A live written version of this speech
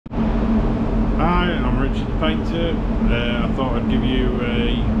Richard the Painter. I thought I'd give you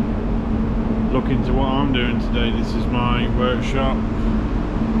a look into what I'm doing today. This is my workshop,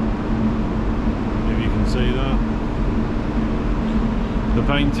 if you can see that, the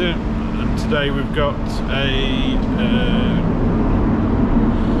painter, and today we've got a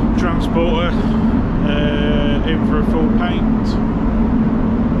transporter in for a full paint.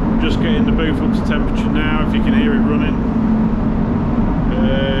 Just getting the booth up to temperature now, if you can hear it running.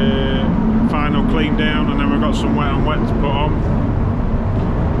 Final clean down, and then we've got some wet on wet to put on.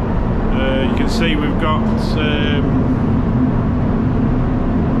 You can see we've got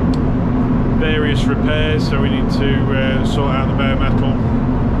various repairs, so we need to sort out the bare metal,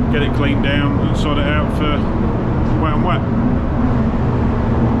 get it cleaned down and sort it out for wet on wet.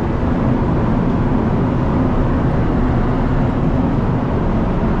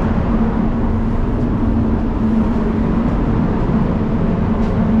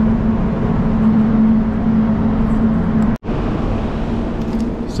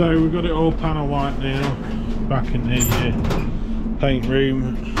 So we've got it all panel white now, back in the paint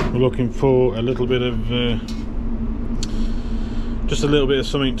room. We're looking for a little bit of, just a little bit of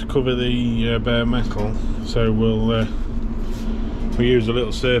something to cover the bare metal. So we'll use a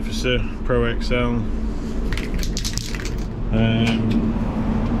little surfacer, Pro XL.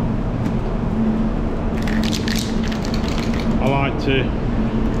 I like to,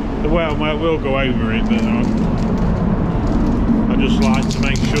 the wet on wet will go over it, but I just like to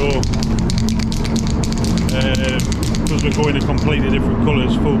make sure, because we're going to completely different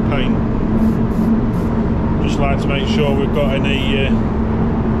colours, full paint, just like to make sure we've got any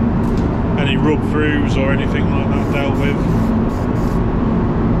rub throughs or anything like that dealt with,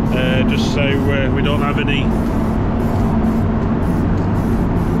 just so we don't have any.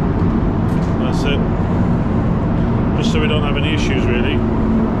 That's it, just so we don't have any issues really.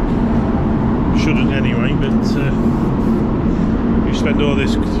 Shouldn't anyway, but you spend all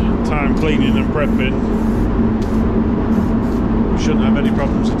this time cleaning and prepping, we shouldn't have any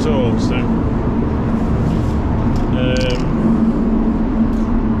problems at all. So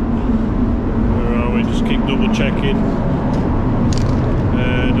where are we? Just keep double checking. I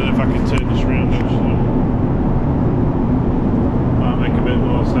don't know if I can turn this around actually. Might make a bit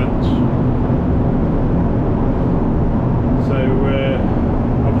more sense. So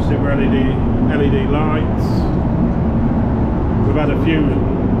obviously we're LED lights. We've had a few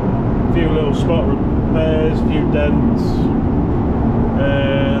little spot repairs, few dents.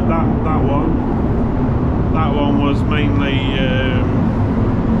 That one was mainly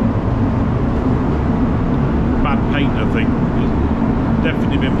bad paint, I think. It's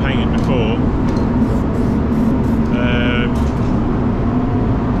definitely been painted before.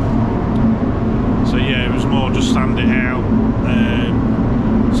 So yeah, it was more just sand it out,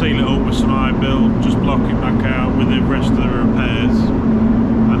 seal it up with some I-build, just block it back out with the rest of the repairs,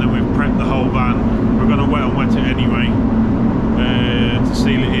 and then we've prepped the whole van. We're going to wet and wet it anyway to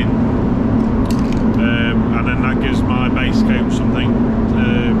seal it in, and then that gives my base coat something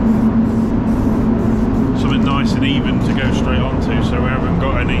nice and even to go straight onto, so we haven't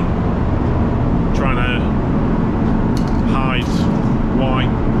got any trying to hide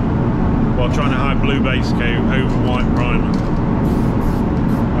white, well, trying to hide blue base coat over white primer.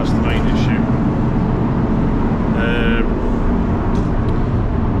 That's the main issue.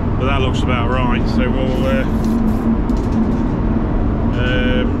 But that looks about right, so we'll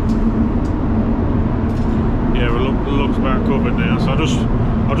yeah, it looks about covered now. So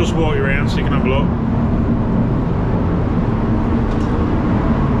I'll just walk you around so you can have a look.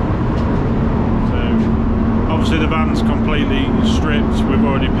 So obviously the van's completely stripped. We've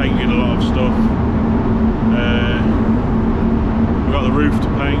already painted a lot of stuff. We've got the roof to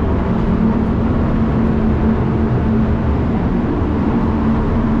paint.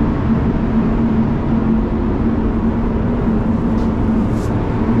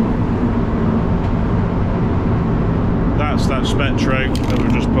 That's that Spectro that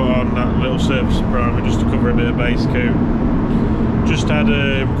we've just put on, that little surface primer just to cover a bit of base coat. Just had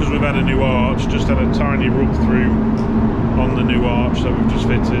because we've had a new arch, just had a tiny rub through on the new arch that we've just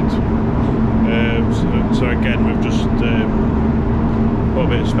fitted. So again, we've just put a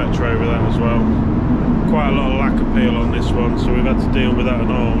bit of Spectro over that as well. Quite a lot of lack appeal on this one, so we've had to deal with that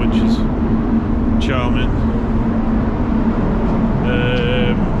and all, which is charming.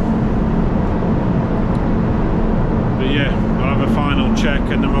 But yeah, I'll have a final check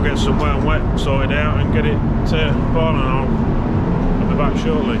and then we'll get some wet and wet sorted out and get it put on, and I'll be back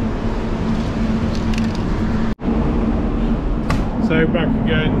shortly. So back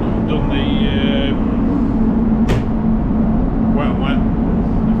again, done the wet and wet,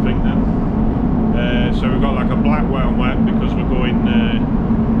 I think then. we've got like a black wet wet because we're going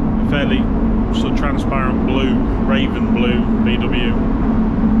a fairly sort of transparent blue, raven blue VW.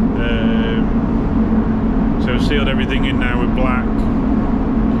 So we've sealed everything in now with black.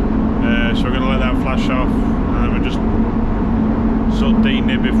 So we're going to let that flash off, and then we'll just sort of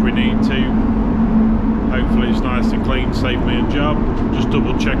denib if we need to. Hopefully it's nice and clean, save me a job. Just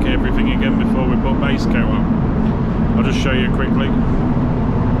double check everything again before we put base coat on. I'll just show you quickly.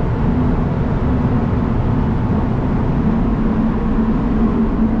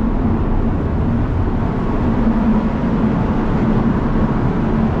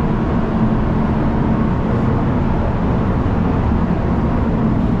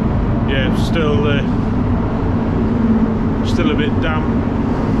 Yeah, still a bit damp.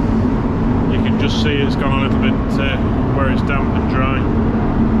 You can just see it's gone a little bit where it's damp and dry.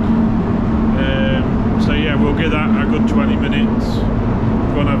 So yeah, we'll give that a good 20 minutes.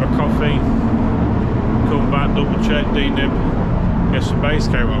 Go and have a coffee, come back, double check, denib, get some base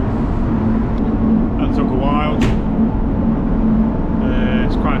coat on. That took a while.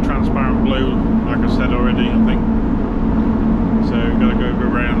 It's quite a transparent blue, like I said already, I think. So we've got to go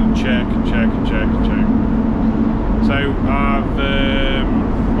around and check and check and check and check. So I've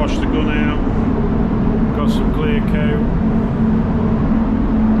washed the gun out, got some clear coat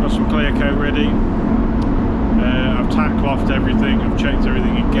ready. I've tack clothed everything, I've checked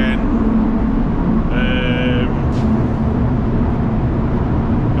everything again.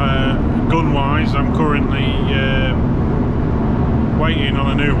 Gun wise, I'm currently waiting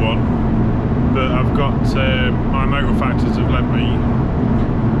on a new one, but I've got my Motor Factors have lent me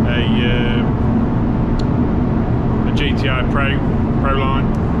a GTI Pro line,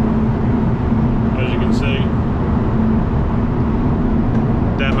 as you can see.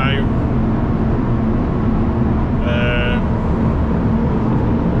 Demo.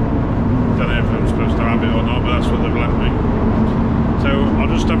 Don't know if I'm supposed to have it or not, but that's what they've lent me. So I'll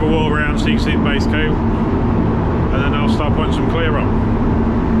just have a walk around, see the base coat, and then I'll start putting some clear on.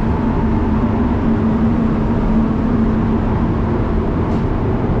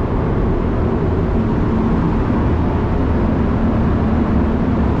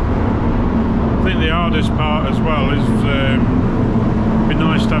 The hardest part as well is it'd be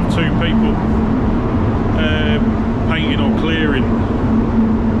nice to have two people painting or clearing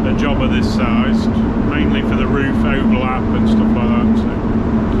a job of this size, mainly for the roof overlap and stuff like that. So,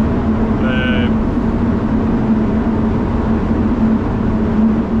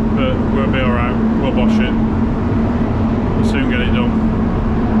 but we'll be alright, we'll wash it, we'll soon get it done.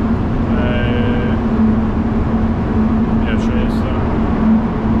 Yeah, sure is.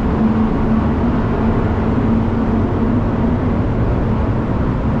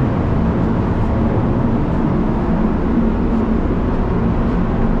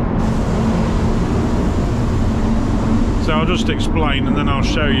 So I'll just explain and then I'll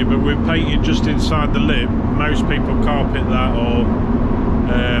show you, but we've painted just inside the lip. Most people carpet that, or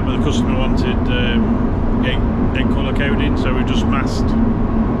but the customer wanted egg colour coding, so we just masked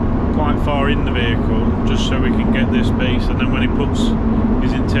quite far in the vehicle just so we can get this piece, and then when he puts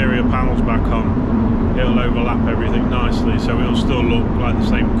his interior panels back on, it'll overlap everything nicely, so it'll still look like the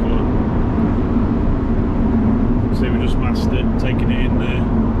same colour. See, we just masked it, taking it in there.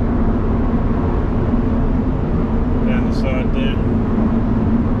 Down the side there.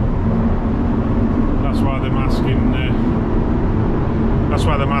 That's why the masking. That's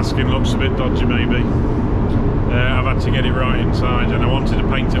why the masking looks a bit dodgy, maybe. I've had to get it right inside, and I wanted to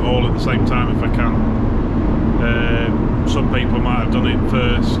paint it all at the same time if I can. Some people might have done it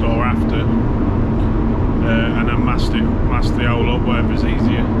first or after, and then masked the hole up, whatever's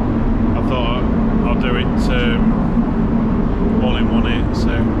easier. I thought I'll do it all in one hit,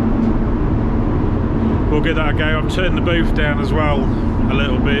 so. We'll give that a go. I've turned the booth down as well a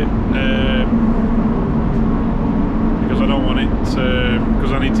little bit because I don't want it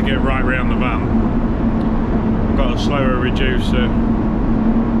because I need to get right round the van. I've got a slower reducer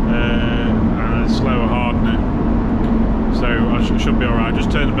and a slower hardener, so I should be alright.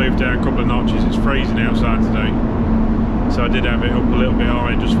 Just turn the booth down a couple of notches. It's freezing outside today, so I did have it up a little bit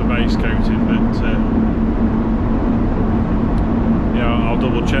high just for base coating, but yeah, I'll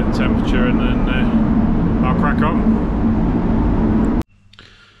double check the temperature and then I'll crack on.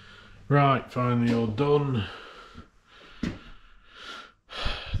 Right, finally all done.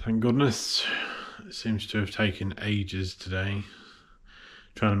 Thank goodness. It seems to have taken ages today.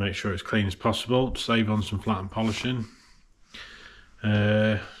 Trying to make sure it's clean as possible, to save on some flat and polishing.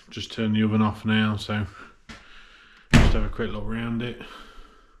 Just turn the oven off now, so just have a quick look around it.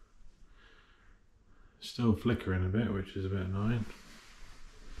 Still flickering a bit, which is a bit annoying.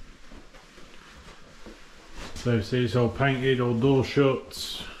 So see, it's all painted, all door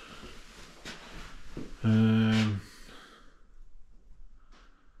shuts. Yeah,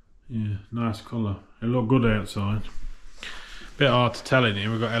 nice colour. It looked good outside. Bit hard to tell in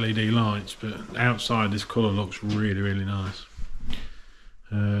here, we've got LED lights, but outside this colour looks really, really nice.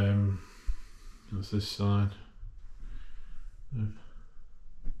 That's this side.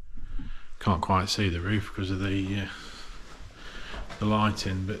 Can't quite see the roof because of the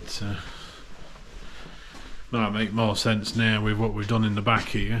lighting, but might make more sense now with what we've done in the back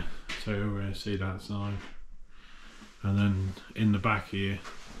here. So see that side, and then in the back here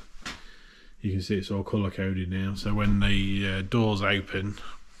you can see it's all colour coded now, so when the doors open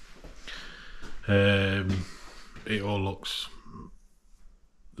it all looks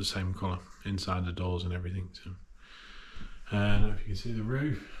the same colour inside the doors and everything. So I don't know if you can see the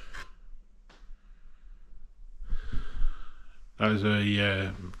roof. That was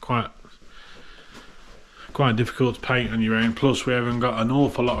a quite difficult to paint on your own, plus we haven't got an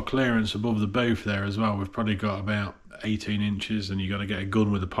awful lot of clearance above the booth there as well. We've probably got about 18 inches, and you've got to get a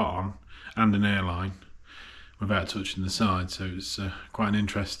gun with a pot on and an airline without touching the side, so it's quite an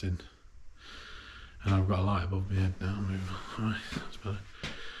interesting. And I've got a light above my head now. Right, that's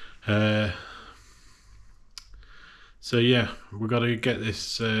better. So yeah, we've got to get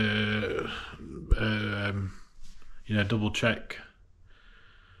this double check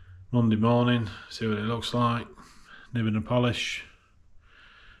Monday morning, see what it looks like, nib and polish,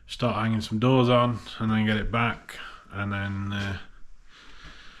 start hanging some doors on, and then get it back, and then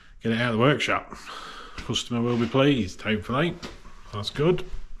get it out of the workshop. Customer will be pleased, hopefully. That's good.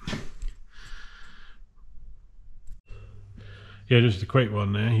 Yeah, just a quick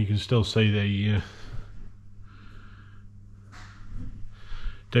one there. You can still see the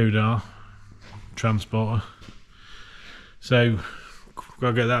doodah transporter. So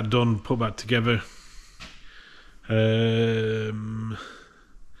gotta get that done, put that together.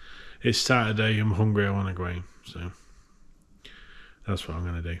 It's Saturday, I'm hungry, I want to go home, so that's what I'm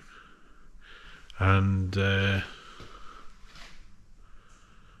going to do. And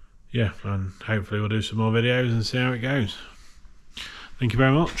yeah, and hopefully we'll do some more videos and see how it goes. Thank you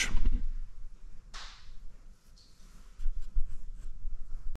very much.